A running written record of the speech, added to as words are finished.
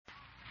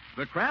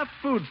The Kraft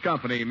Foods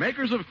Company,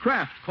 makers of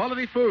Kraft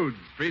Quality Foods,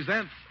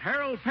 presents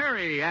Harold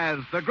Perry as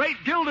the Great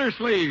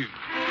Gildersleeve.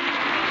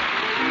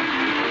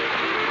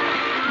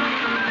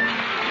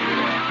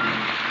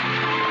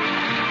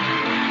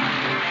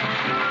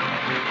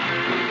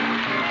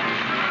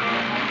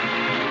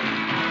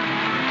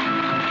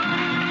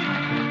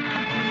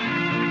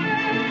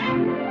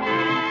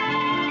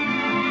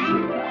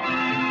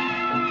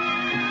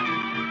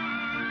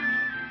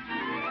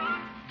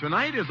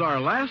 Tonight is our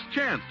last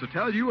chance to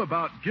tell you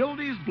about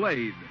Gildy's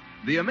Blade,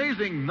 the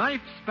amazing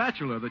knife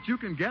spatula that you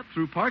can get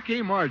through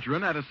Parquet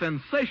Margarine at a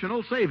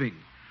sensational saving.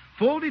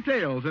 Full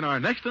details in our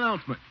next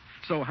announcement,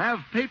 so have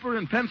paper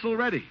and pencil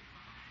ready.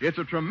 It's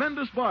a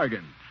tremendous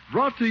bargain,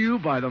 brought to you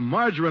by the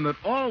margarine that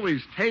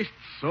always tastes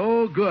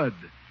so good,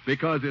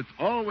 because it's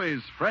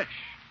always fresh.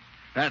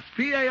 That's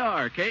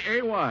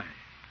P-A-R-K-A-Y,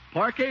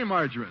 Parquet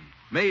Margarine,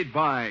 made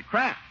by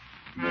Kraft.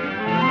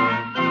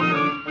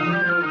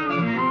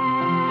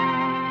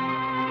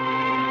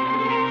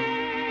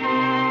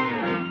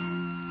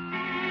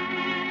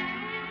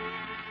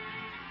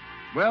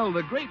 Well,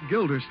 the great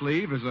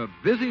Gildersleeve is a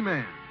busy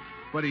man,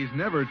 but he's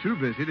never too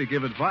busy to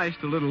give advice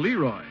to little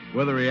Leroy,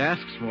 whether he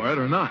asks for it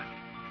or not.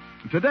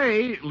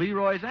 Today,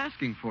 Leroy's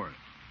asking for it.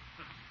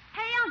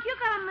 Hey, Unc, you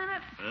got a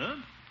minute?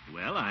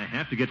 Well, I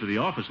have to get to the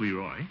office,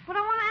 Leroy. But I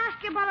want to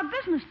ask you about a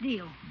business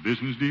deal.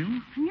 Business deal?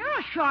 And you're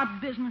a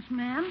sharp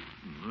businessman.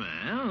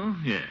 Well,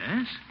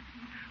 yes.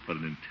 What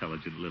an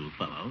intelligent little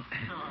fellow.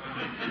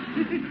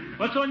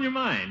 What's on your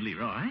mind,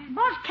 Leroy?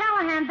 Buzz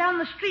Callahan down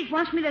the street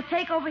wants me to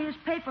take over his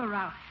paper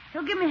route.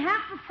 He'll give me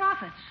half the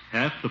profits.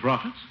 Half the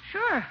profits?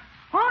 Sure.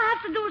 All I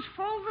have to do is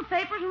fold the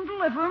papers and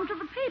deliver them to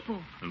the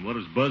people. And what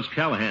does Buzz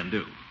Callahan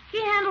do? He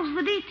handles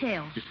the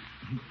details.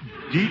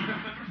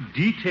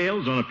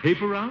 Details on a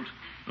paper route?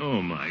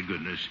 Oh, my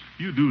goodness.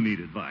 You do need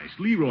advice.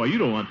 Leroy, you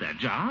don't want that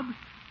job.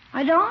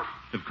 I don't?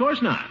 Of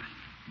course not.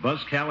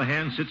 Buzz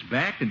Callahan sits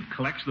back and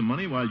collects the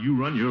money while you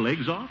run your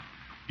legs off.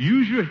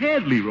 Use your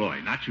head, Leroy,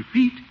 not your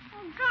feet.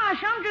 Oh,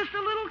 gosh, I'm just a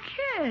little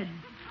kid.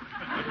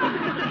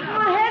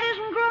 My head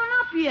isn't grown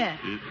up yet.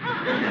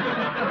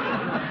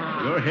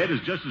 Your head is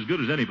just as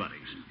good as anybody's.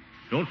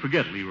 Don't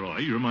forget, Leroy,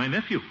 you're my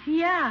nephew.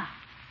 Yeah.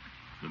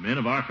 The men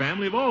of our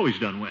family have always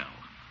done well.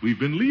 We've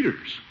been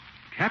leaders,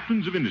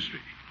 captains of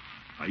industry.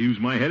 I use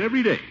my head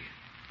every day.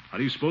 How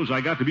do you suppose I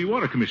got to be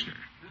water commissioner?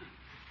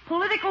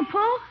 Political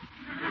pull?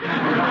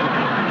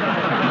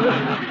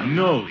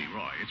 No,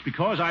 Leroy. It's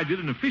because I did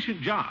an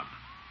efficient job.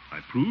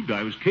 I proved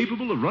I was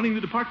capable of running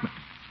the department.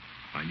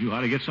 I knew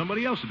how to get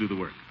somebody else to do the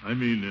work. I've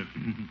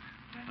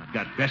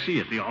got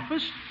Bessie at the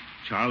office,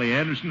 Charlie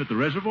Anderson at the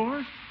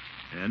reservoir,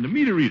 and a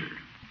meter reader.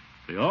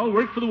 They all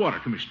work for the water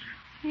commissioner.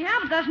 Yeah,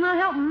 but that's not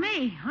helping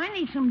me. I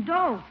need some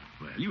dough.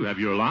 Well, you have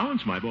your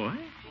allowance, my boy.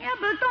 Yeah,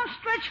 but it don't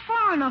stretch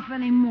far enough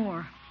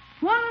anymore.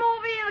 One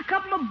movie and a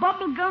couple of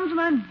bubble gums and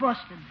I'm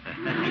busted.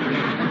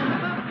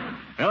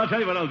 Well, I'll tell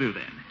you what I'll do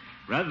then.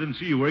 Rather than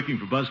see you working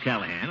for Buzz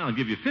Callahan, I'll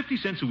give you 50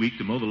 cents a week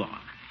to mow the lawn.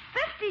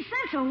 50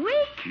 cents a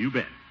week? You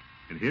bet.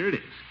 And here it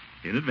is,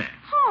 in advance.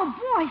 Oh,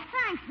 boy,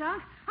 thanks,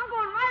 Unc. I'm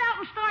going right out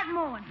and start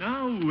mowing.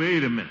 Now,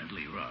 wait a minute,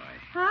 Leroy.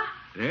 Huh?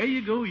 There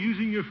you go,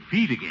 using your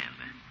feet again.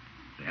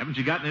 Haven't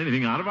you gotten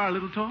anything out of our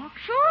little talk?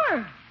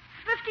 Sure.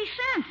 50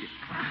 cents.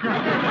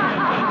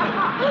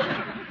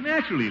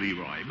 Naturally,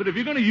 Leroy. But if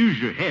you're going to use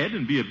your head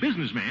and be a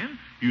businessman,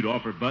 you'd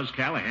offer Buzz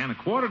Callahan a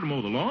quarter to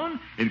mow the lawn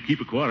and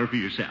keep a quarter for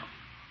yourself.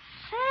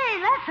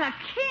 Say, that's a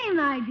keen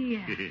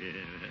idea.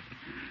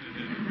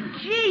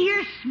 Gee,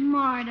 you're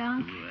smart,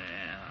 Unc. Well...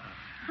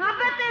 I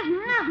bet there's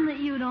nothing that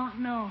you don't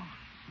know.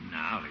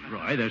 Now,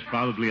 Leroy, there's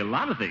probably a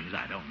lot of things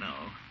I don't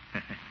know.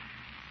 Of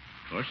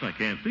course, I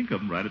can't think of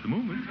them right at the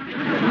moment.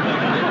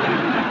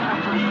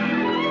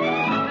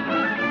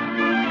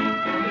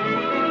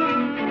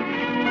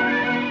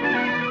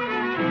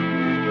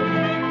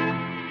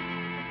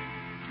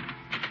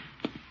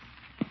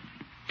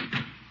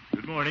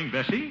 Good morning,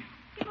 Bessie.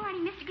 Good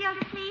morning, Mr.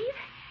 Gildersleeve.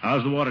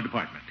 How's the water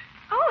department?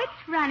 Oh,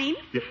 it's running.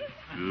 Yeah.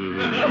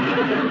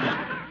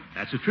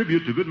 That's a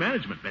tribute to good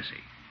management,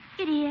 Bessie.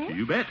 It is?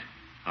 You bet.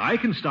 I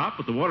can stop,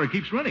 but the water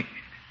keeps running.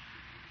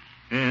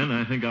 And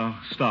I think I'll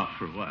stop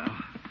for a while.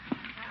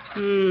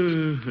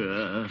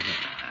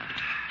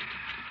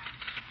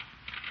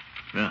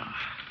 Now,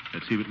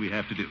 let's see what we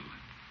have to do.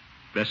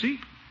 Bessie,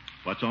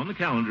 what's on the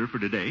calendar for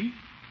today?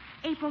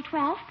 April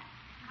 12th.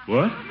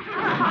 What?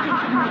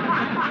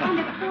 And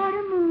a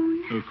quarter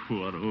moon. A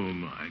quarter? Oh,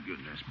 my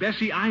goodness.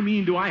 Bessie, I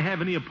mean, do I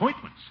have any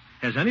appointments?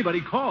 Has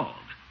anybody called?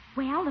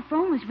 Well, the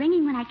phone was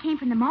ringing when I came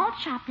from the malt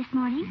shop this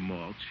morning.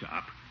 Malt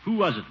shop? Who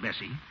was it,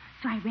 Bessie?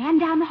 So I ran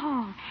down the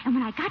hall, and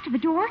when I got to the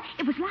door,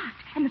 it was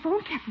locked, and the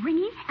phone kept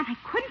ringing, and I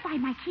couldn't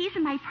find my keys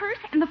in my purse,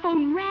 and the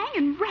phone rang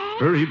and rang.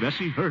 Hurry,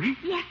 Bessie, hurry.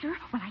 Yes, sir.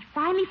 Well, I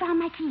finally found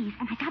my keys,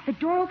 and I got the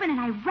door open, and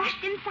I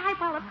rushed inside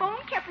while the phone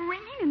kept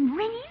ringing and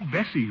ringing.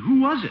 Bessie, who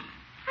was it?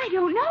 I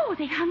don't know.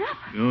 They hung up.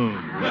 Oh.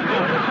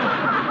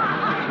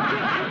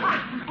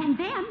 And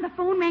then the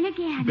phone rang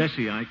again.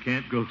 Bessie, I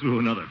can't go through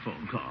another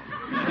phone call.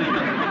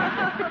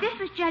 But this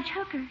was Judge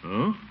Hooker.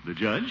 Oh, the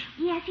judge?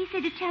 Yes, he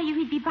said to tell you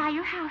he'd be by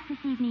your house this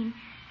evening.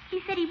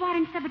 He said he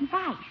wanted some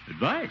advice.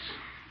 Advice?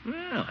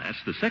 Well,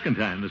 that's the second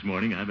time this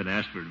morning I've been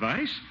asked for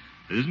advice.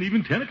 It isn't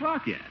even 10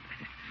 o'clock yet.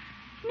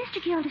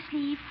 Mr.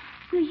 Gildersleeve,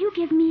 will you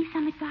give me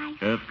some advice?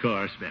 Of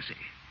course, Bessie.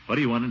 What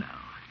do you want to know?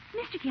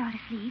 Mr.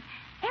 Gildersleeve,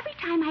 every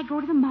time I go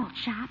to the malt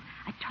shop,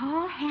 a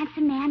tall,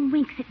 handsome man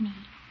winks at me.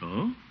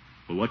 Oh?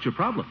 Well, what's your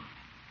problem?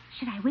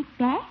 Should I wink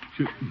back?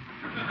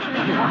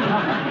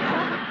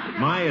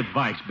 My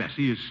advice,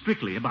 Bessie, is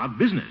strictly about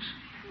business.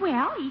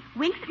 Well, he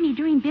winks at me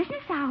during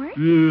business hours.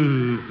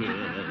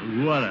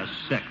 What a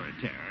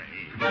secretary.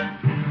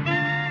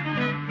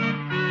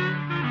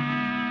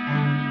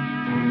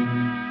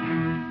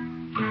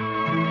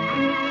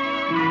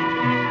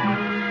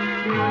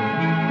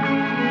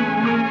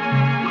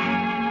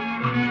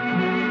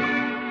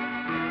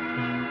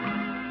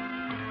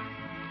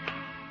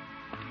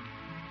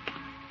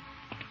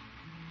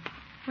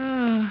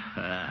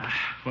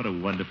 What a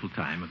wonderful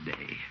time of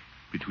day.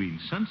 Between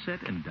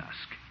sunset and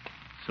dusk.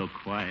 So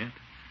quiet.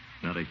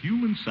 Not a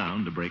human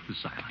sound to break the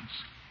silence.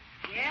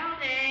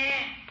 Gildy!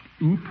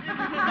 Oop.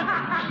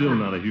 Still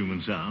not a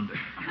human sound.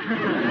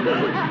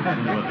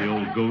 What the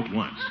old goat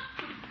wants.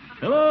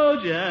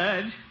 Hello,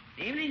 Judge.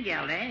 Evening,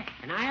 Gildy.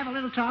 Can I have a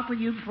little talk with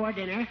you before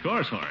dinner? Of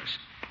course, Horace.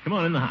 Come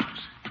on in the house.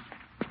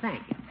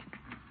 Thank you.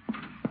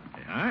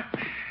 There you are.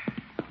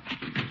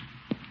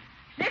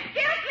 Miss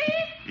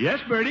Gildersleeve, Yes,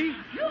 Bertie?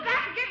 you got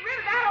to get rid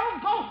of that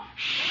old goat.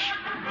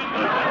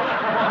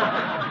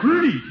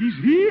 Bertie, he's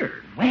here.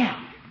 Well,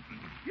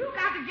 You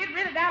got to get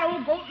rid of that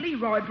old goat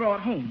Leroy brought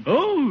home.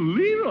 Oh,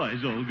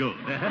 Leroy's old goat.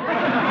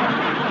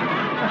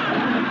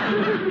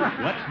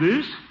 What's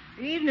this?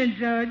 Evening,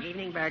 Judge.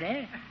 evening,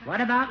 Bertie.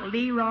 What about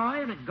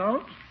Leroy and a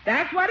goat?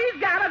 That's what he's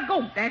got, a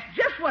goat. That's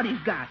just what he's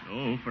got.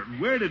 Oh,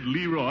 where did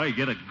Leroy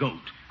get a goat?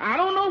 I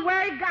don't know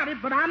where he got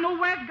it, but I know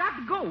where it's got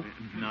to go.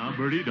 Now,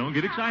 Bertie, don't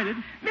get excited.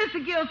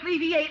 Mr.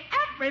 Gildersleeve, he ate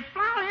every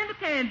flower in the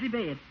pansy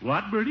bed.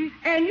 What, Bertie?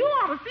 And you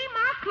ought to see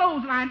my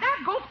clothesline.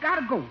 That goat's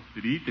got to go.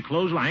 Did he eat the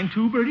clothesline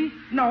too, Bertie?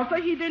 No,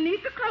 sir, he didn't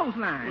eat the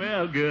clothesline.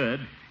 Well, good.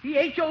 He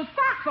ate your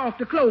socks off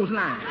the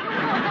clothesline.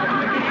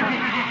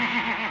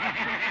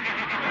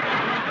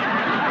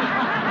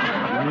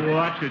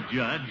 Watch it,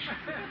 Judge.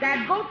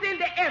 That goat's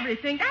into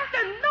everything. That's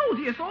the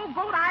nosiest old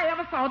goat I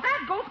ever saw.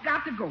 That goat's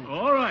got to go.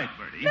 All right,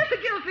 Bertie.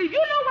 Mr. Gildersleeve, you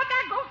know what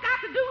that goat's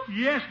got to do?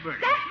 Yes,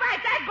 Bertie. That's right,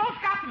 that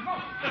goat's got to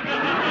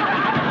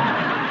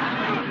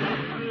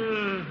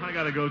go. I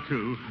gotta go,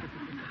 too.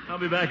 I'll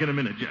be back in a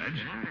minute,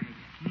 Judge. All right.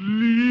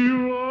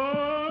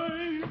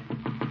 Leroy!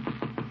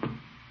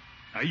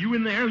 Are you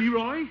in there,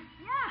 Leroy? Yeah,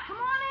 come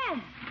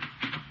on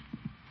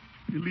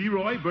in.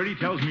 Leroy, Bertie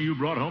tells me you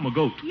brought home a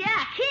goat. Yeah,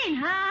 keen,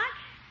 huh?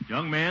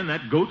 Young man,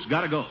 that goat's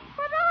gotta go.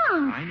 What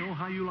on? I know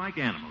how you like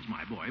animals,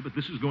 my boy, but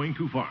this is going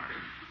too far.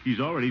 He's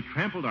already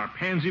trampled our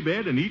pansy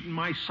bed and eaten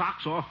my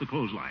socks off the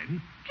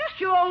clothesline. Just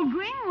your old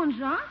green ones,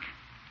 Unc.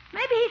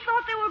 Maybe he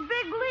thought they were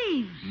big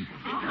leaves.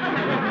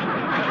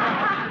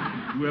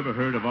 Who ever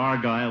heard of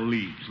Argyle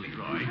leaves,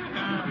 Leroy?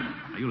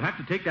 Now, you'll have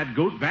to take that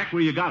goat back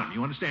where you got him.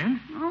 You understand?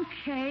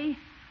 Okay.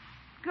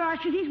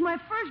 Gosh, and he's my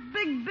first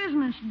big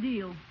business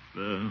deal.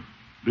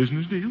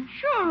 Business deal?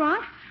 Sure,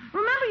 Unc.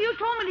 Remember you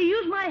told me to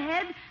use my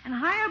head and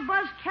hire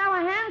Buzz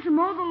Callahan to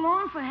mow the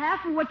lawn for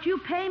half of what you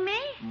pay me?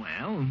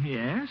 Well,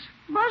 yes.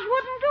 Buzz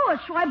wouldn't do it,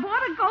 so I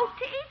bought a goat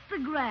to eat the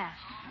grass.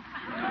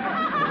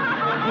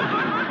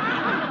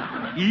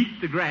 Eat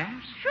the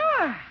grass?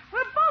 Sure.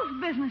 We're both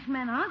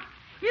businessmen, Unc.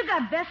 You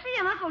got Bessie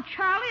and Uncle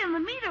Charlie and the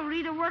meter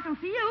reader working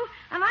for you,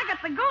 and I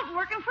got the goat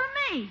working for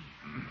me.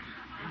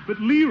 But,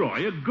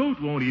 Leroy, a goat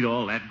won't eat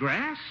all that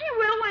grass. She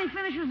will when he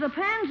finishes the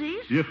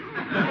pansies. Yep.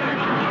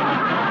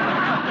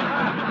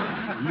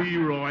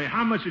 Leroy,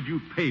 how much did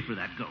you pay for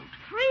that goat?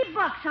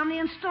 $3 on the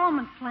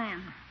installment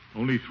plan.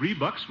 Only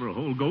 $3 for a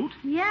whole goat?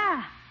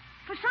 Yeah.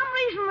 For some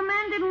reason, the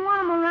man didn't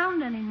want him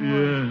around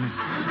anymore.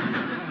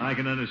 Yeah. I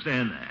can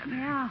understand that.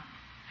 Yeah.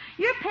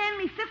 You're paying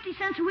me 50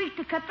 cents a week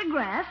to cut the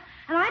grass,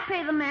 and I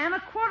pay the man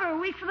 $25 a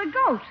week for the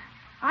goat.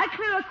 I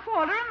clear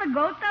 $25, and the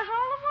goat does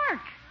all the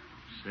work.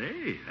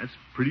 Say, that's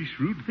pretty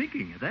shrewd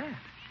thinking at that.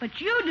 But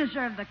you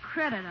deserve the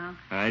credit, Unc.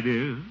 I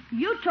do.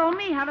 You told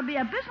me how to be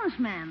a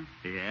businessman.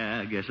 Yeah,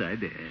 I guess I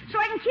did. So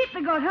I can keep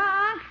the goat,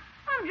 huh, Unc?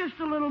 I'm just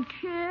a little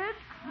kid.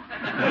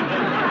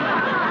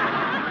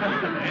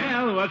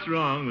 Well, what's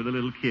wrong with a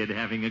little kid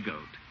having a goat?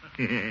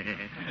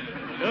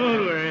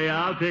 Don't worry,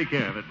 I'll take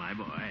care of it, my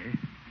boy.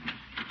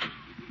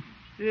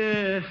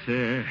 Yes,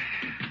 sir.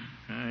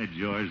 By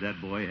George, that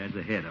boy has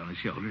a head on his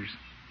shoulders.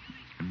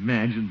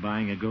 Imagine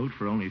buying a goat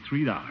for only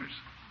 $3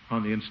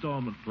 on the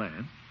installment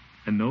plan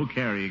and no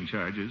carrying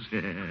charges.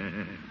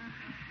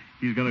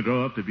 He's going to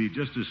grow up to be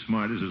just as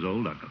smart as his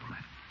old uncle.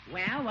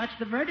 Well, what's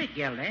the verdict,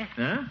 Gildy?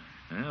 Huh?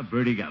 Well,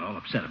 Bertie got all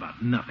upset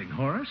about nothing,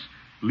 Horace.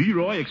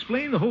 Leroy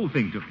explained the whole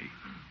thing to me.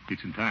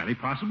 It's entirely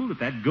possible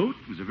that goat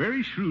was a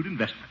very shrewd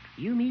investment.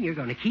 You mean you're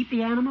going to keep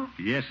the animal?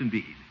 Yes,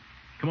 indeed.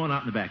 Come on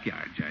out in the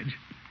backyard, Judge.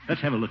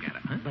 Let's have a look at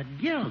him, huh? But,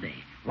 Gildy,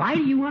 Why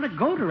do you want a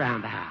goat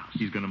around the house?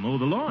 He's going to mow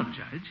the lawn,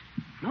 Judge.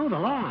 Mow the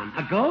lawn.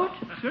 A goat?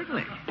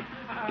 Certainly.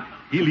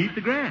 He'll eat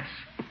the grass.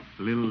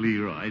 Little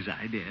Leroy's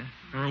idea.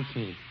 I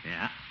see.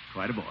 Yeah,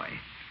 quite a boy.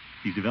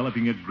 He's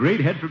developing a great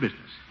head for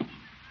business.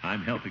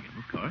 I'm helping him,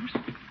 of course.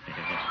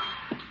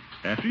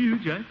 After you,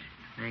 Judge.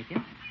 Thank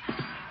you.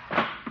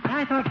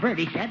 I thought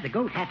Bertie said the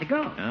goat had to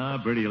go.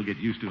 Bertie will get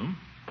used to him.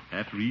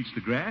 After he eats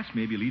the grass,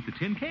 maybe he'll eat the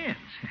tin cans.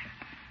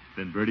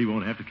 Then Bertie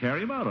won't have to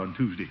carry him out on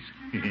Tuesdays.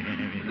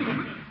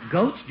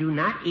 Goats do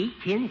not eat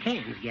tin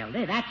cans,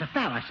 Gildy. That's a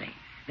fallacy.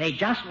 They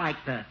just like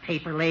the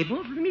paper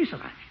labels of the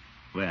mucilage.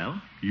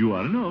 Well, you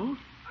ought to know.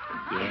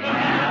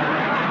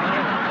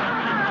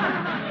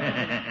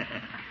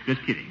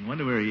 Just kidding.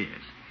 Wonder where he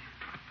is.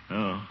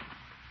 Oh,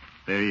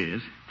 there he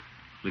is,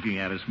 looking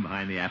at us from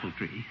behind the apple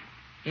tree.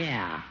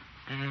 Yeah.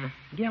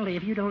 Gildy,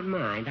 if you don't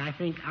mind, I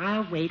think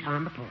I'll wait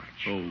on the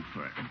porch. Oh,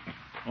 Fred.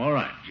 All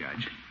right,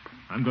 Judge.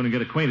 I'm going to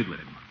get acquainted with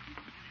him.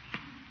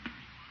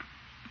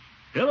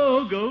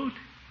 Hello, goat.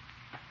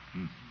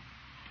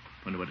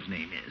 Wonder what his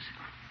name is.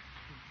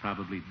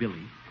 Probably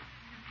Billy.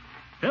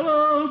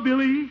 Hello,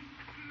 Billy.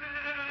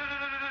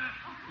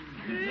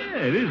 Yeah,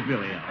 it is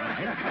Billy, all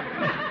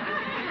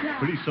right.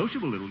 Pretty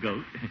sociable little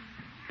goat.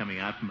 Coming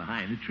out from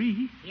behind the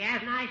tree. He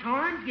has nice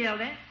horns,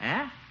 Gildy.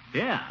 Huh?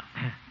 Yeah.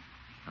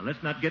 Now,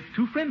 let's not get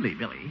too friendly,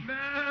 Billy.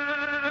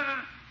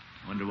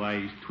 Wonder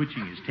why he's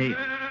twitching his tail.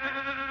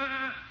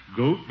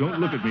 Goat, don't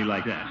look at me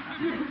like that.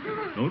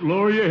 Don't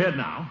lower your head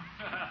now.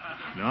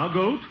 Now,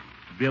 Goat,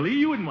 Billy,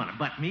 you wouldn't want to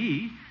butt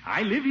me.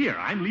 I live here.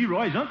 I'm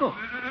Leroy's uncle.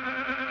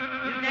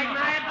 You take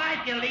my advice,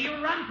 Gildy.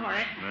 You run for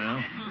it.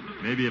 Well,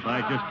 maybe if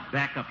I just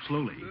back up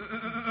slowly.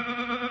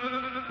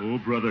 Oh,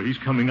 brother, he's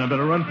coming. I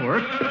better run for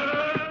it.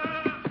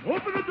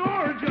 Open the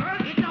door,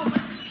 Judge. It's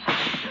open.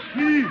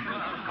 Please,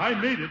 I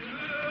made it.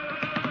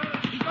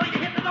 He's going to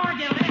hit the door,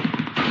 Gildy.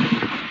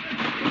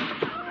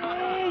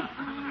 Oh,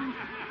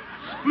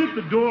 split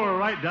the door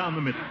right down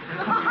the middle.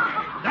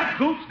 That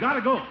goat's got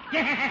to go.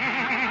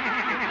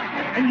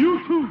 And you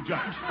too,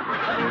 Judge.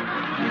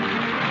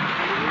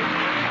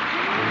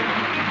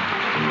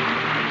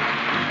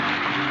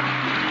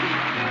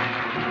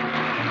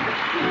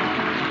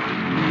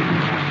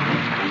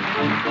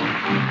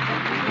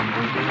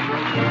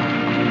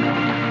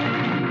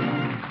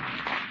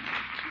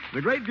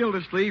 The great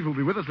Gildersleeve will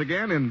be with us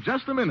again in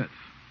just a minute.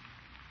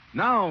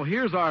 Now,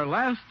 here's our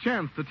last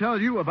chance to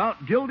tell you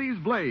about Gildy's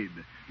Blade,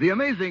 the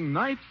amazing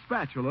knife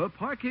spatula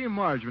Parquet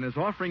Margarine is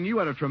offering you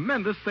at a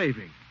tremendous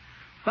saving.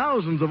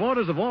 Thousands of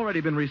orders have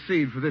already been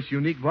received for this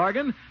unique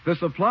bargain. The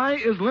supply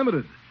is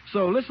limited,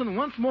 so listen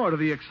once more to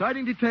the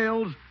exciting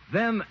details,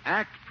 then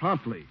act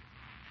promptly.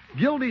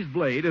 Gildy's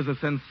Blade is a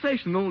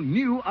sensational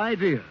new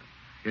idea.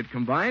 It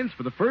combines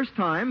for the first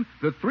time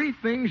the three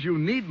things you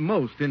need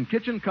most in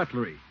kitchen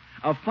cutlery: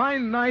 a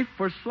fine knife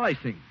for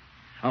slicing,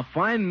 a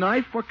fine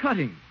knife for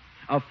cutting,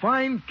 a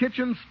fine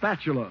kitchen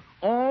spatula,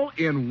 all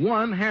in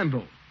one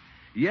handle.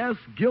 Yes,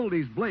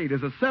 Gildy's Blade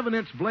is a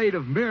 7-inch blade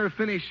of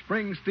mirror-finished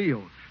spring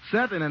steel,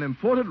 set in an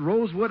imported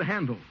rosewood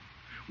handle.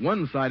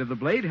 One side of the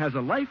blade has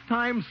a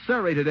lifetime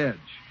serrated edge.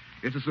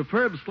 It's a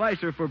superb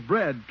slicer for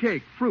bread,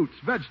 cake, fruits,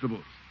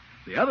 vegetables.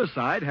 The other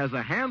side has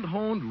a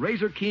hand-honed,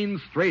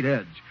 razor-keen straight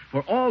edge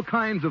for all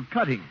kinds of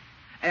cutting.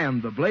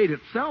 And the blade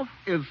itself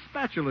is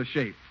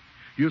spatula-shaped.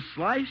 You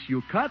slice,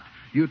 you cut,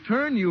 you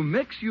turn, you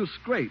mix, you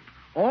scrape,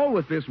 all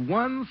with this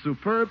one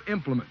superb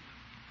implement.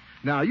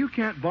 Now, you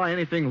can't buy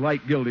anything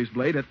like Gildy's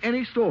Blade at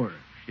any store.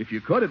 If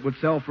you could, it would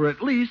sell for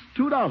at least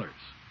 $2.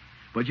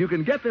 But you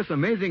can get this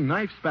amazing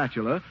knife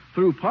spatula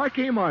through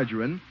Parquet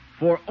Margarine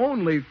for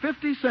only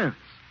 50 cents,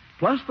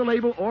 plus the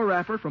label or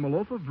wrapper from a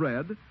loaf of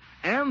bread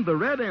and the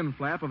red end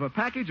flap of a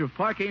package of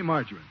Parquet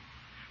Margarine.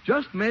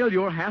 Just mail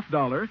your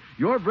 $50,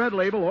 your bread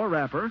label or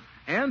wrapper,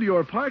 and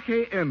your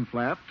Parquet end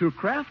flap to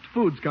Kraft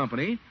Foods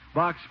Company,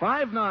 Box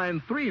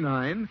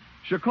 5939,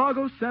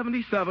 Chicago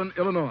 77,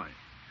 Illinois.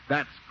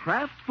 That's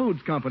Kraft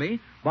Foods Company,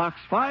 Box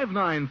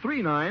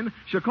 5939,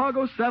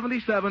 Chicago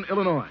 77,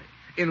 Illinois.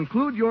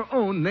 Include your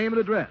own name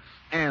and address.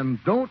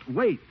 And don't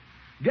wait.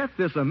 Get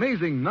this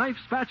amazing knife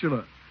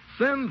spatula.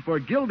 Send for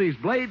Gildy's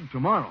Blade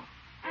tomorrow.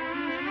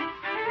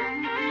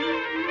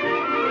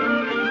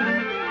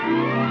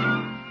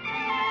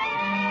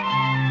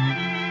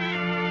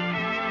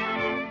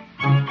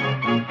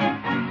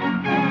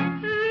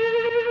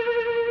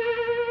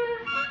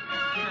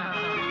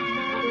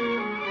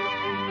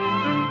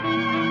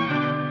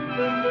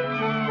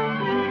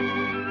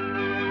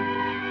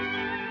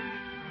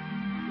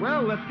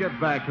 Well, let's get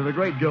back to the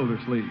great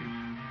Gildersleeve.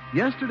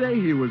 Yesterday,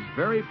 he was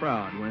very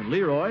proud when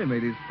Leroy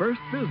made his first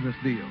business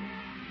deal,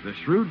 the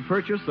shrewd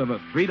purchase of a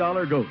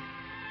 $3 goat.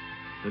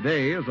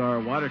 Today, as our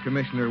water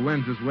commissioner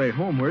wends his way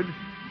homeward,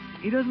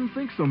 he doesn't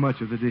think so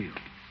much of the deal.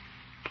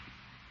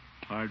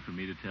 Hard for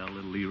me to tell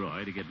little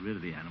Leroy to get rid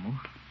of the animal.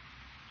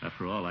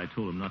 After all, I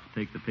told him not to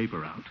take the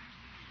paper out.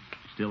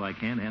 Still, I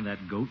can't have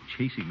that goat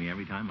chasing me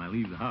every time I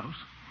leave the house.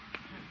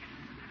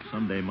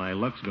 Someday my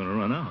luck's going to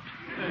run out.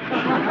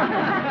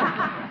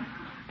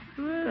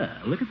 Well,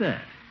 look at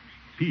that.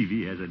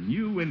 Peavy has a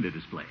new window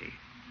display.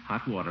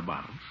 hot water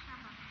bottles.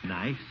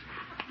 Nice.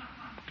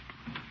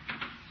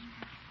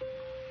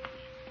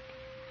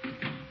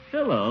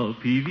 Hello,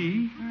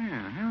 Peavy.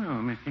 Well,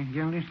 hello, Mr.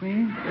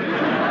 Gildersleeve.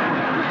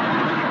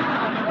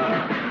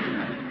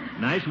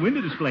 Nice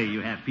window display you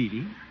have,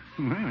 Peavy.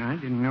 Well, I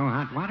didn't know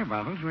hot water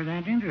bottles were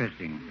that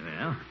interesting.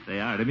 Well, they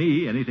are to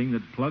me. Anything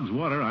that plugs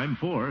water, I'm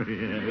for.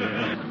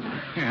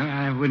 Well,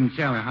 I wouldn't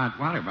sell a hot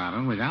water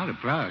bottle without a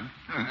plug.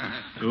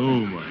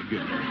 Oh, my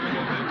goodness.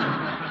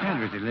 That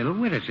was a little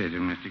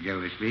witticism, Mr.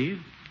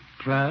 Gildersleeve.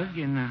 Plug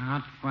in the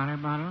hot water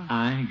bottle?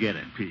 I get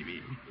it,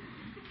 Peavy.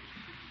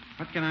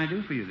 What can I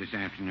do for you this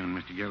afternoon,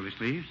 Mr.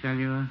 Gildersleeve? Sell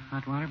you a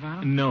hot water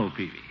bottle? No,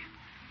 Peavy.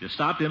 Just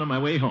stopped in on my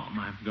way home.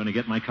 I'm going to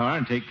get my car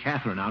and take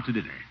Catherine out to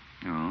dinner.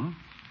 Oh?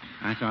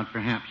 I thought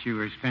perhaps you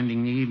were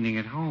spending the evening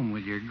at home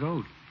with your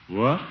goat.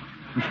 What?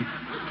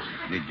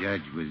 The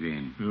judge was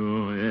in.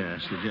 Oh,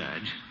 yes, the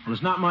judge. Well,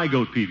 it's not my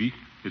goat, Peavy.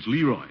 It's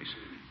Leroy's.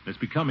 It's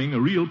becoming a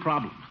real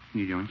problem.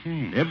 You don't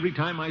say. Every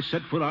time I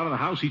set foot out of the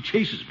house, he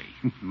chases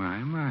me. My.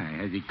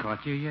 Has he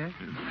caught you yet?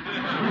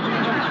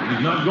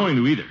 He's not going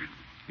to either.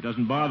 He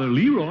doesn't bother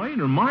Leroy,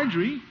 nor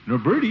Marjorie, nor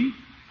Bertie.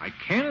 I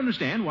can't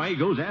understand why he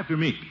goes after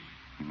me.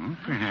 Well,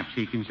 perhaps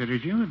he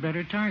considers you a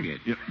better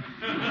target. Yep.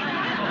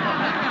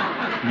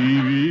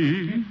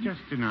 Peavy. It's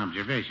just an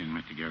observation,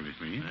 Mr.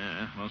 Gildersleeve.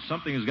 Yeah, well,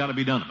 something has got to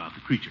be done about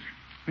the creature.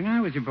 When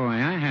I was a boy,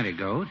 I had a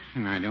goat,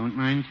 and I don't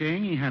mind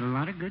saying he had a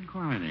lot of good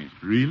qualities.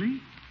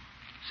 Really?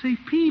 Say,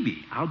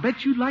 Peavy, I'll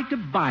bet you'd like to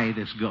buy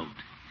this goat.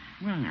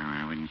 Well, no,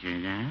 I wouldn't say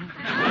that.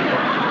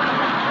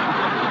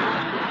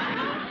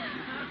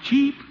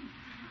 Cheap?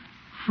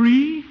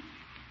 Free?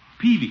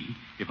 Peavy,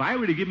 if I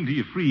were to give him to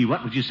you free,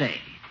 what would you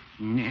say?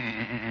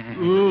 Nah.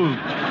 Ooh.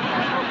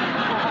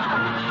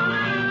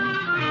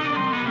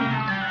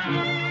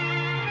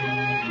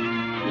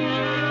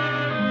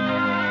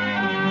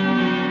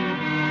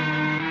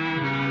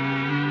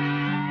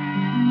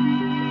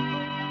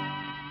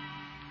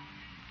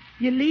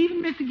 You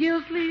leaving, Mr.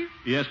 Gildersleeve?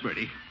 Yes,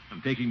 Bertie.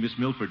 I'm taking Miss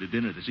Milford to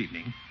dinner this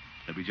evening.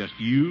 There'll be just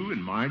you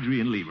and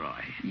Marjorie and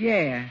Leroy.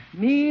 Yeah,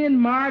 me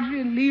and Marjorie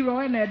and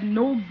Leroy and that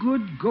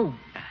no-good goat.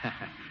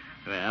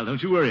 Well,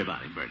 don't you worry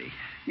about him, Bertie.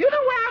 You know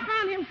where I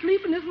found him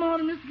sleeping this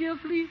morning, Mr.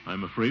 Gildersleeve?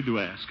 I'm afraid to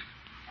ask.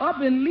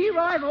 Up in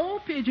Leroy's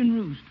old pigeon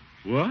roost.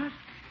 What?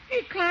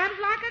 He climbs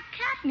like a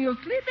cat and he'll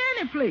sleep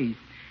any place.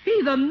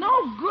 He's a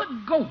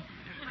no-good goat.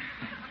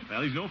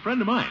 Well, he's no friend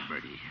of mine,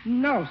 Bertie.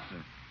 No,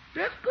 sir.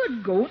 There's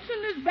good goats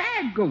and there's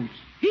bad goats.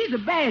 He's a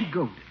bad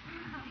goat.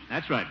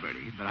 That's right,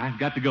 Bertie, but I've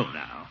got to go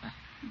now.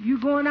 You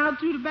going out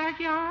through the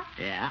backyard?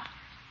 Yeah?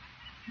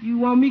 You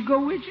want me to go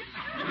with you?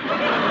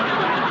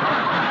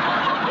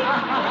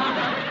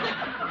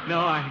 No,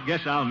 I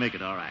guess I'll make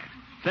it all right.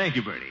 Thank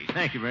you, Bertie.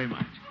 Thank you very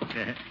much.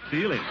 See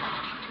you later.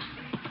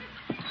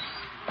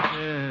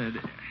 There.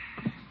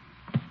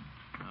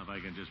 Now, if I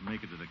can just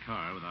make it to the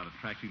car without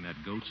attracting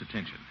that goat's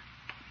attention.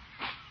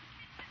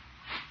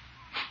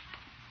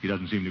 He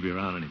doesn't seem to be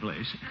around any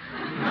place.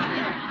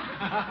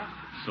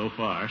 So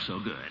far, so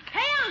good.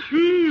 Hey, Uncle.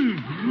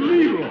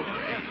 Leroy.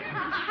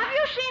 Have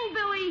you seen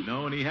Billy?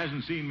 No, and he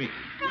hasn't seen me.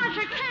 Gosh,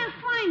 I can't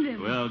find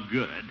him. Well,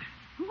 good.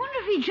 I wonder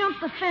if he jumped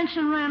the fence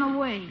and ran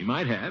away. He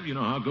might have. You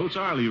know how goats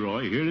are,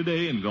 Leroy. Here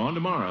today and gone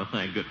tomorrow,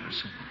 thank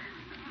goodness.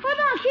 But,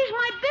 Unc, he's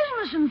my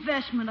business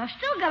investment. I've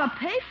still got to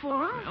pay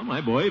for him. Well,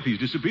 my boy, if he's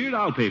disappeared,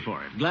 I'll pay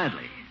for it,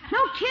 gladly.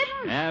 No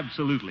kidding?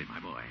 Absolutely, my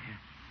boy.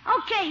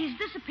 Okay, he's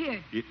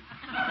disappeared.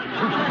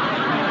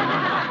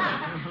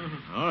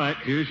 All right,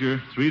 here's your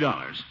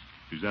 $3.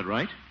 Is that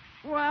right?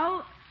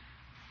 Well,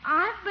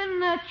 I've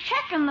been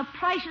checking the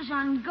prices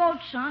on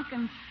goats, Unc,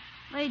 and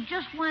they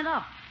just went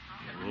up.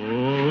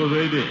 Oh,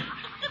 they did.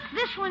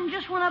 This one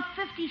just went up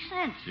 50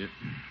 cents. Yeah.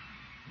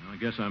 Well, I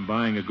guess I'm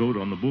buying a goat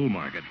on the bull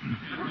market.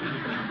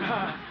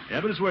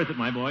 Yeah, but it's worth it,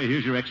 my boy.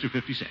 Here's your extra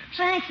 50 cents.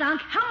 Thanks,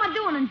 Unc. How am I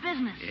doing in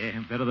business?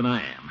 Yeah, better than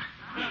I am.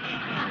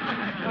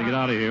 Gotta get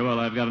out of here while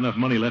I've got enough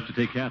money left to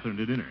take Catherine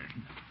to dinner.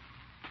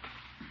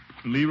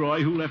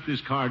 Leroy, who left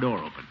his car door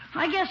open?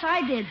 I guess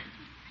I did.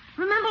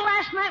 Remember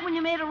last night when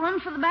you made a run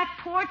for the back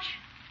porch?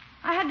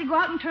 I had to go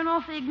out and turn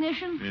off the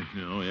ignition.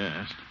 Oh,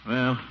 yes.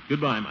 Well,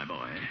 goodbye, my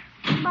boy.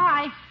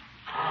 Bye.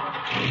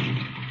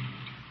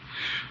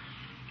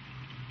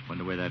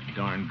 Wonder where that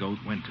darn goat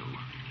went to.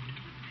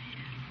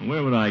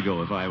 Where would I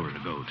go if I were a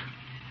goat?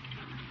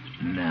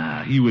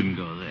 Nah, he wouldn't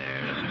go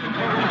there.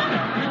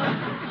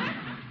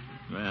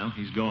 Well,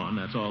 he's gone.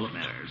 That's all that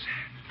matters.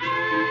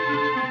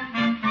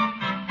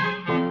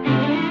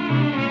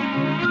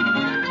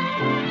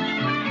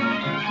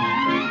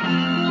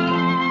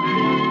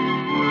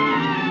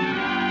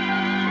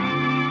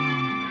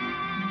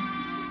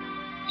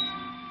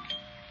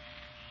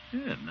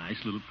 Yeah,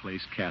 nice little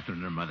place Catherine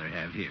and her mother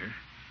have here.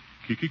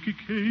 Katie,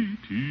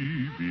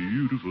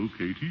 beautiful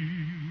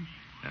Katie.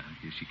 Now,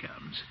 here she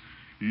comes.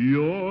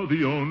 You're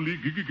the only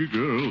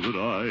girl that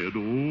I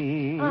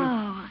adore.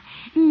 Oh,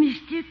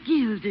 Mr.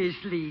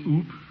 Gildersleeve.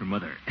 Oop, her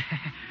mother.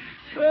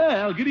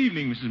 Well, good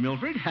evening, Mrs.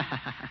 Milford.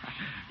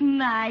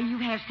 My, you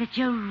have such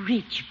a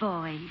rich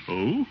voice.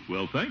 Oh,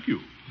 well, thank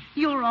you.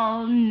 You're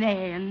all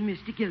nan,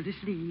 Mr.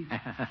 Gildersleeve.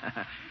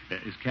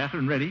 Is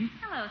Catherine ready?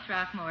 Hello,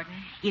 Throckmorton.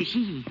 Here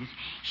she is.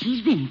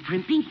 She's been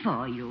primping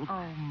for you.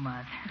 Oh,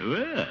 Mother.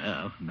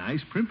 Well,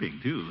 nice primping,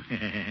 too.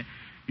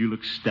 You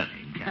look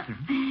stunning,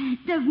 Catherine.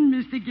 Doesn't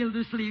Mr.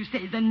 Gildersleeve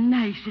say the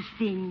nicest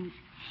things?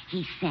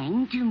 He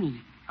sang to me.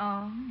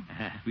 Oh.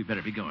 We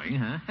better be going,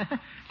 huh?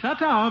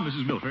 Ta-ta,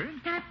 Mrs. Milford.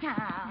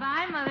 Ta-ta.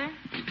 Bye, Mother.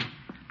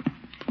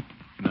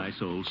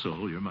 Nice old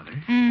soul, your mother.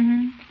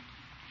 Mm-hmm.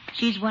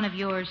 She's one of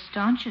your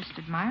staunchest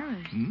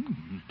admirers.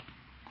 Mm.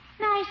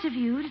 Nice of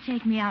you to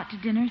take me out to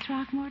dinner,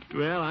 Throckmorton.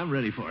 Well, I'm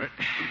ready for it.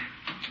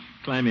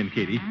 Climb in,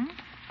 Katie. Huh?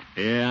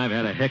 Yeah, I've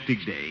had a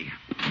hectic day.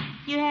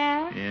 You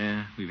have?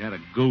 Yeah, we've had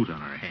a goat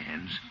on our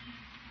hands.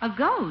 A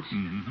goat?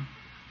 Mm-hmm.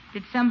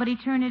 Did somebody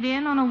turn it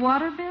in on a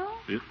water bill?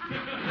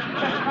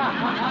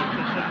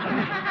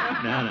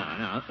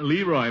 No.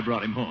 Leroy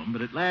brought him home,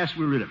 but at last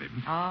we're rid of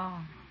him. Oh.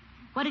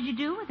 What did you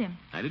do with him?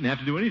 I didn't have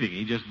to do anything.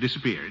 He just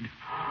disappeared.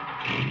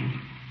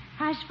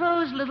 I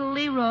suppose little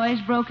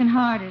Leroy's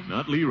broken-hearted.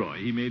 Not Leroy.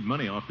 He made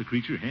money off the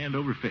creature hand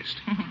over fist.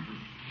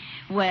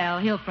 Well,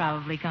 he'll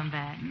probably come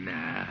back.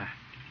 Nah.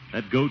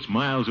 That goat's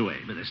miles away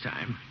by this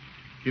time.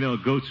 You know,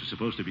 goats are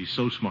supposed to be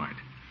so smart.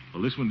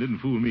 Well, this one didn't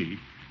fool me.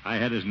 I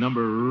had his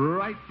number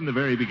right from the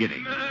very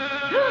beginning. Good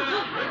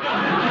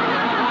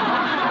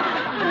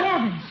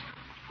heavens.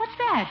 What's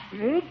that?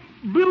 Oh,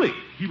 Billy.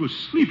 He was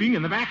sleeping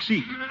in the back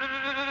seat.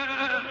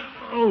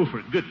 Oh,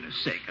 for goodness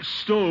sake, a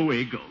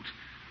stowaway goat.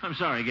 I'm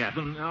sorry,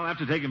 Catherine. I'll have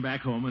to take him back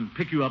home and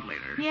pick you up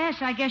later.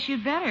 Yes, I guess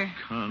you'd better.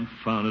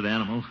 Confounded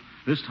animal.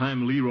 This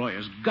time Leroy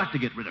has got to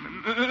get rid of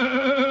him.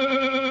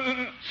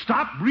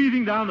 Stop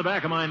breathing down the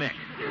back of my neck.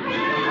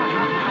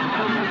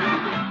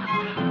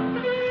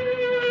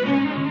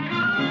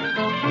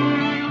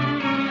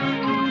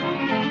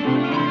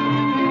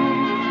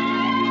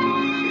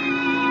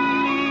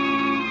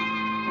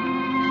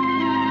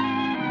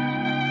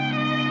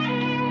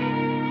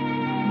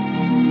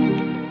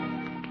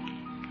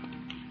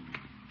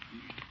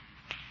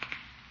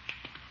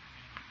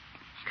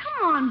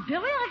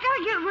 Billy, I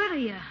gotta get rid of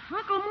you.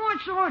 Uncle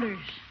Mort's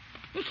orders.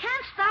 You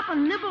can't stop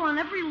and nibble on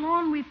every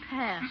lawn we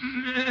pass.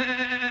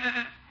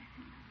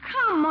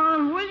 Come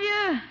on, will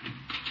you?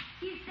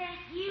 Is that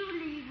you,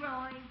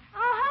 Leroy?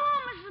 Oh, hello,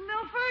 Mrs.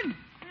 Milford.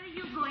 Where are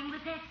you going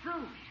with that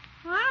goat?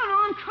 I don't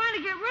know. I'm trying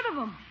to get rid of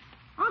him.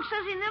 Unc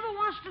says he never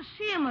wants to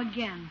see him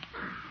again.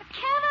 I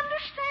can't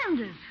understand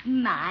it.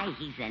 My,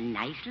 he's a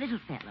nice little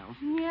fellow.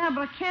 Yeah,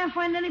 but I can't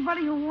find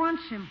anybody who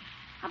wants him.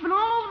 I've been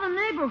all over the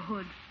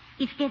neighborhood.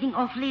 It's getting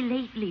awfully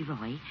late,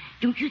 Leroy.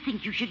 Don't you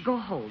think you should go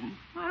home?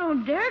 I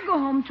don't dare go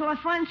home till I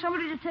find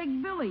somebody to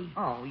take Billy.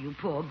 Oh, you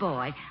poor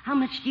boy. How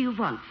much do you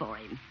want for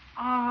him?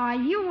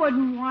 You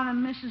wouldn't want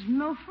him, Mrs.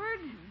 Milford.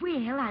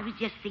 Well, I was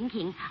just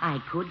thinking I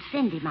could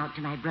send him out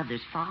to my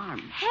brother's farm.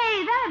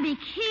 Hey, that'd be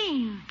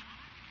keen.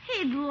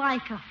 He'd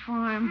like a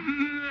farm.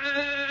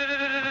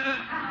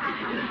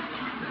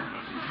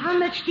 How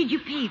much did you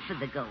pay for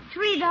the goat?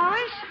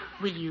 $3.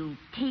 Will you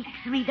take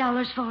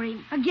 $3 for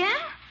him? Again?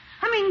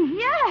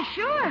 Yeah,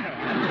 sure.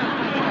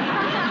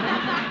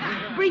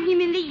 Bring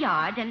him in the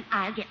yard, and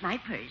I'll get my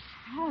purse.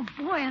 Oh,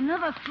 boy,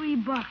 another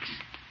 $3.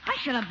 I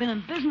should have been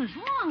in business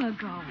long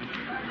ago.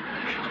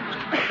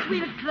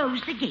 We'll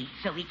close the gate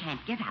so he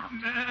can't get out.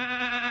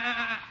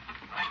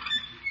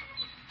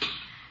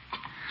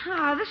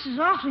 This is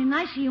awfully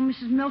nice of you,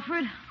 Mrs.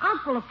 Milford.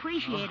 Unc will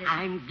appreciate it.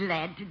 I'm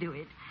glad to do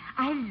it.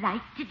 I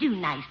like to do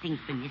nice things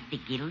for Mr.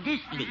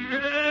 Gildersleeve.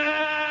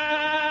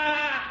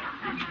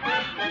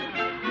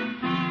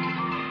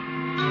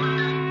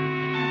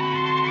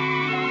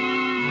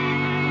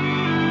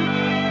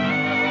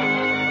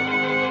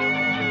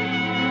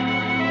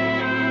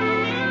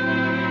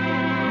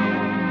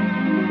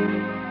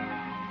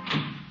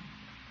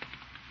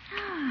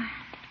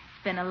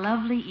 It's been a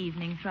lovely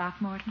evening,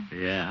 Throckmorton.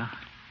 Yeah.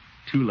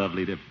 Too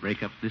lovely to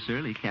break up this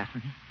early,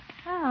 Catherine.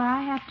 Oh,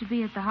 I have to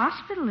be at the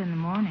hospital in the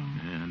morning.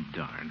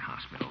 Darn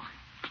hospital.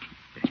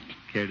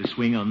 Care to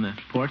swing on the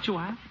porch a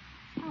while?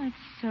 Oh, it's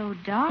so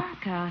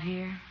dark out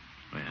here.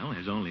 Well,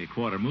 there's only a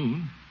quarter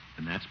moon,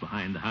 and that's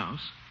behind the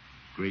house.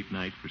 Great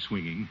night for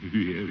swinging.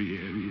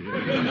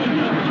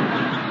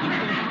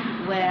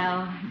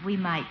 Well, we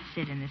might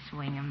sit in the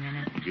swing a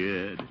minute.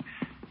 Good.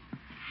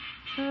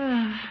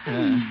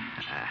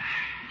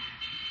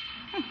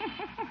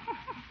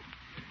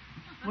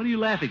 What are you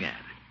laughing at?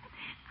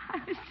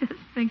 I was just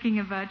thinking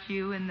about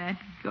you and that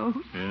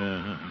goat.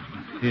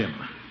 Him.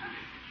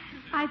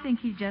 I think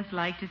he just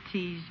liked to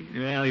tease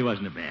you. Well, he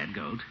wasn't a bad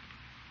goat.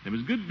 It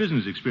was good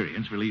business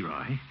experience for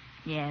Leroy.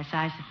 Yes,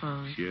 I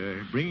suppose.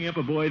 Sure. Bringing up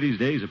a boy these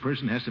days, a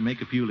person has to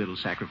make a few little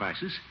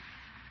sacrifices.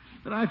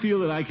 But I feel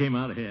that I came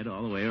out ahead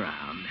all the way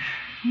around.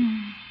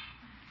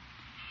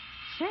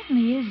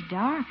 Certainly is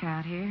dark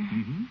out here.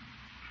 Mm-hmm.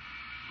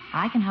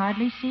 I can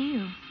hardly see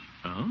you.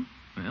 Oh?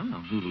 Well,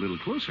 I'll move a little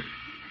closer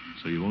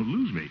so you won't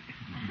lose me.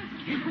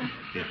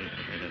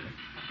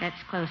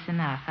 That's close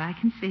enough. I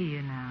can see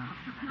you now.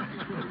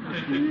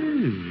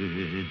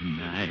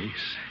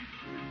 Nice.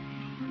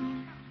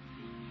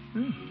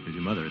 Oh, there's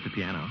your mother at the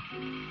piano.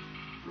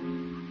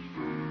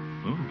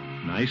 Oh,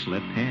 nice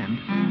left hand.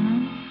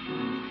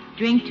 Mm-hmm.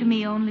 Drink to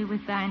me only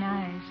with thine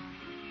eyes.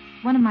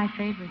 One of my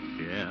favorites.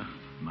 Yeah,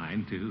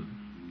 mine too.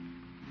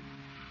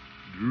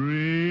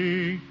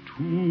 Drink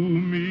to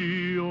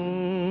me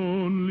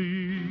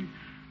only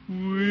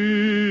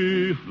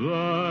with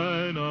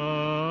thine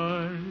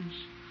eyes,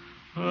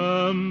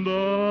 and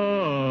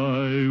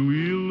I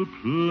will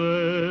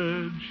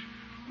pledge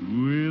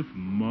with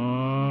mine.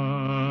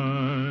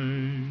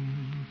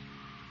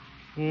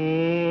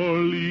 Or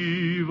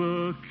leave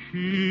a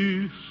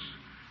kiss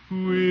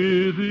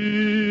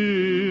within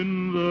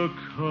the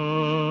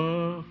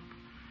cup,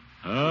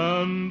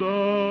 and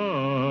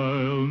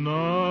I'll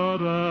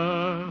not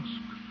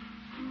ask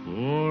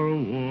for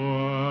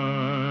wine.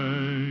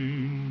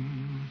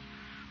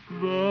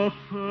 The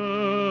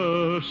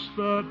thirst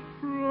that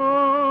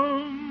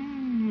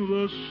from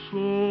the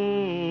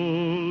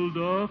soul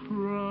doth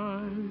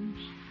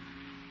rise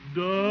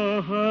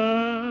doth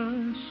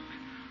ask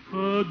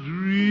a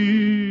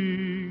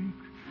drink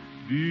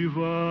divine.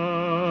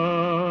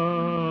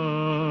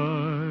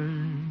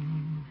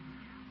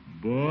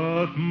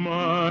 But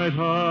might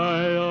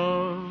I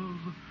of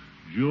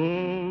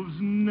Jove's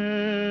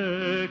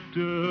nectar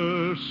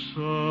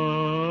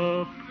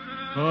sup,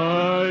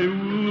 I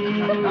would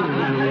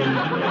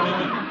not.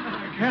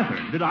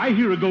 Catherine, did I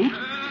hear a goat?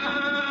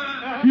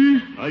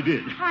 I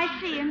did. I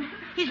see him.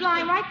 He's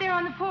lying right there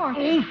on the porch.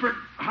 Oh,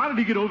 how did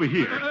he get over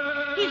here?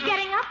 He's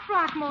getting up,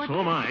 Throckmorton.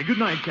 So am I. Good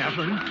night,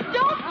 Catherine.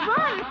 Don't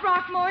run,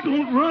 Throckmorton.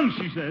 Don't run,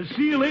 she says.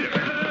 See you later.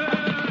 Look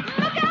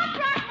out,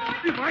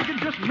 Throckmorton. If I can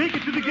just make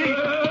it to the gate.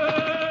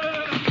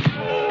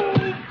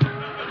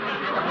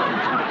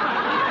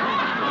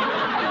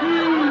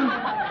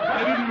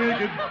 I didn't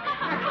make it.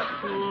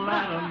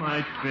 Flat on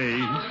my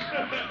face.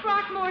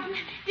 Throckmorton,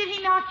 did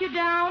he knock you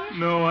down?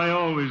 No, I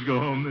always go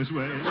home this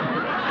way.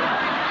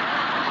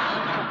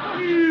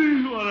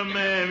 What a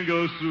man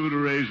goes through to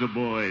raise a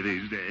boy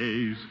these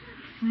days.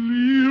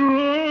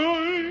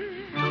 Leroy.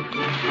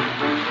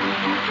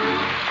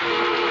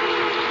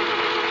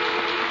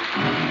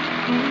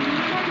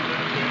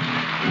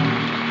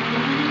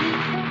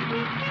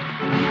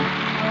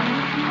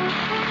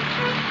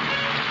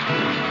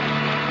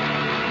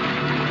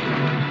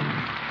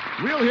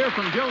 We'll hear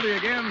from Gildy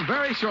again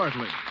very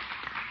shortly.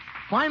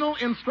 Final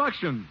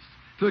instructions.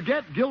 To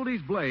get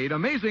Gildy's Blade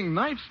Amazing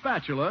Knife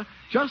Spatula,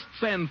 just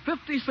send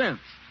 50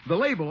 cents, the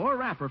label or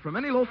wrapper from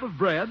any loaf of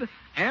bread,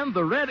 and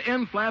the red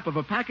end flap of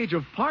a package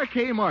of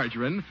Parquet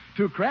margarine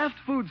to Kraft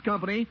Foods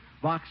Company,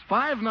 Box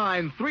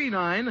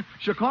 5939,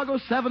 Chicago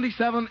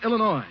 77,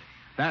 Illinois.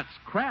 That's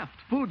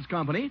Kraft Foods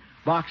Company,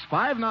 Box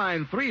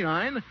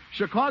 5939,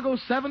 Chicago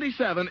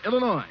 77,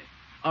 Illinois.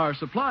 Our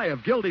supply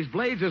of Gildy's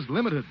Blades is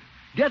limited.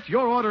 Get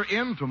your order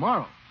in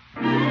tomorrow.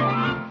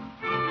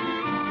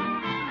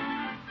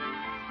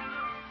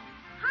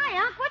 Hi,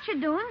 Unc. What you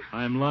doing?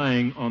 I'm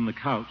lying on the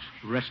couch,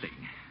 resting.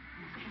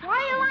 Why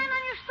are you lying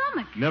on your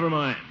stomach? Never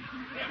mind.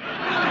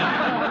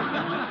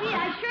 Gee,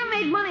 I sure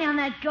made money on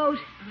that goat.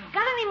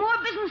 Got any more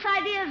business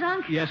ideas,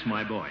 Unc? Yes,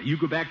 my boy. You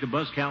go back to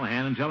Buzz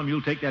Callahan and tell him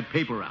you'll take that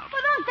paper out.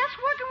 But, Unc, that's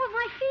working with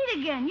my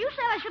feet again. You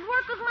said I should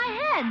work with my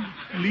head.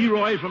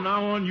 Leroy, from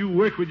now on, you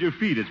work with your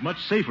feet. It's much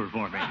safer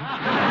for me.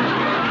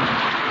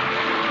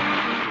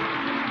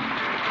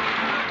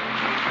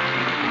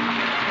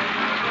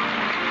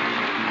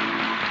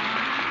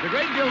 The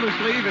Great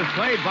Gildersleeve is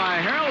played by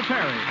Harold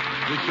Perry.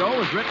 The show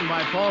was written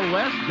by Paul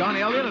West,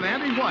 Johnny Elliott, and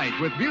Andy White,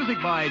 with music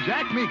by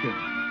Jack Meakin.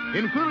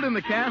 Included in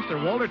the cast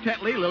are Walter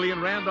Tetley, Lillian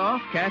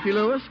Randolph, Kathy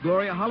Lewis,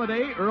 Gloria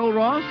Holliday, Earl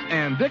Ross,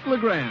 and Dick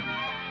LeGrand.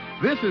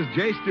 This is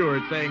Jay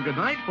Stewart saying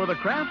goodnight for the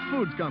Kraft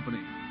Foods Company,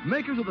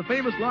 makers of the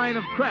famous line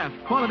of Kraft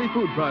quality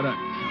food products.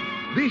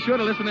 Be sure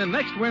to listen in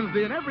next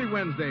Wednesday and every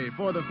Wednesday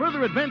for the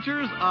further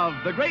adventures of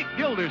the Great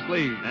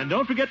Gildersleeve. And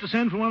don't forget to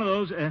send for one of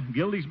those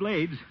Gildy's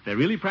Blades. They're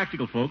really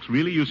practical, folks,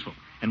 really useful.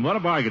 And what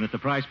a bargain at the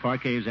price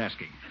Parquet is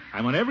asking.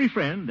 I want every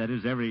friend, that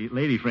is every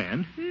lady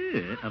friend,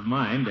 of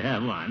mine to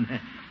have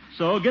one.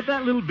 So get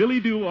that little Billy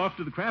Doo off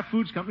to the Kraft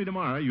Foods Company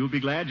tomorrow. You'll be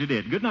glad you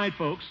did. Good night,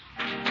 folks.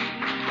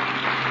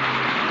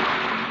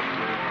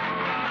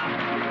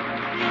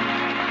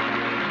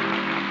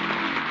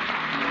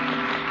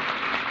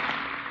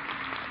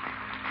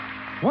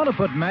 Want to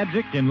put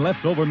magic in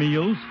leftover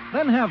meals?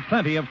 Then have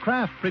plenty of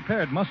Kraft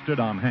prepared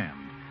mustard on hand.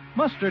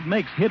 Mustard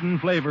makes hidden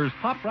flavors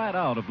pop right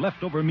out of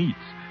leftover meats,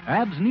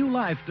 adds new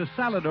life to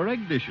salad or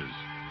egg dishes.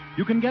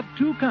 You can get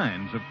two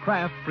kinds of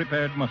Kraft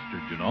prepared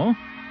mustard, you know.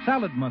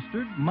 Salad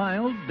mustard,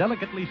 mild,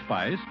 delicately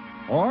spiced,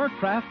 or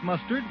Kraft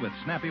mustard with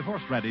snappy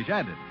horseradish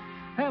added.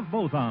 Have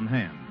both on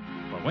hand.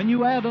 For when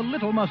you add a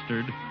little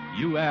mustard,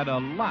 you add a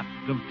lot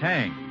of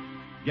tang.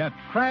 Get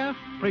Kraft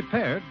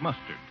prepared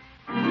mustard.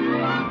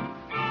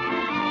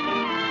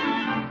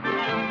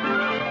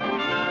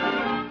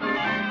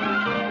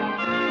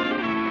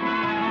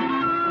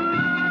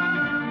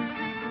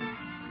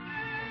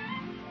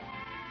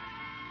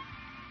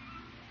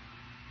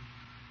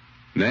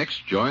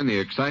 Next, join the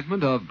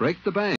excitement of Break the Bank.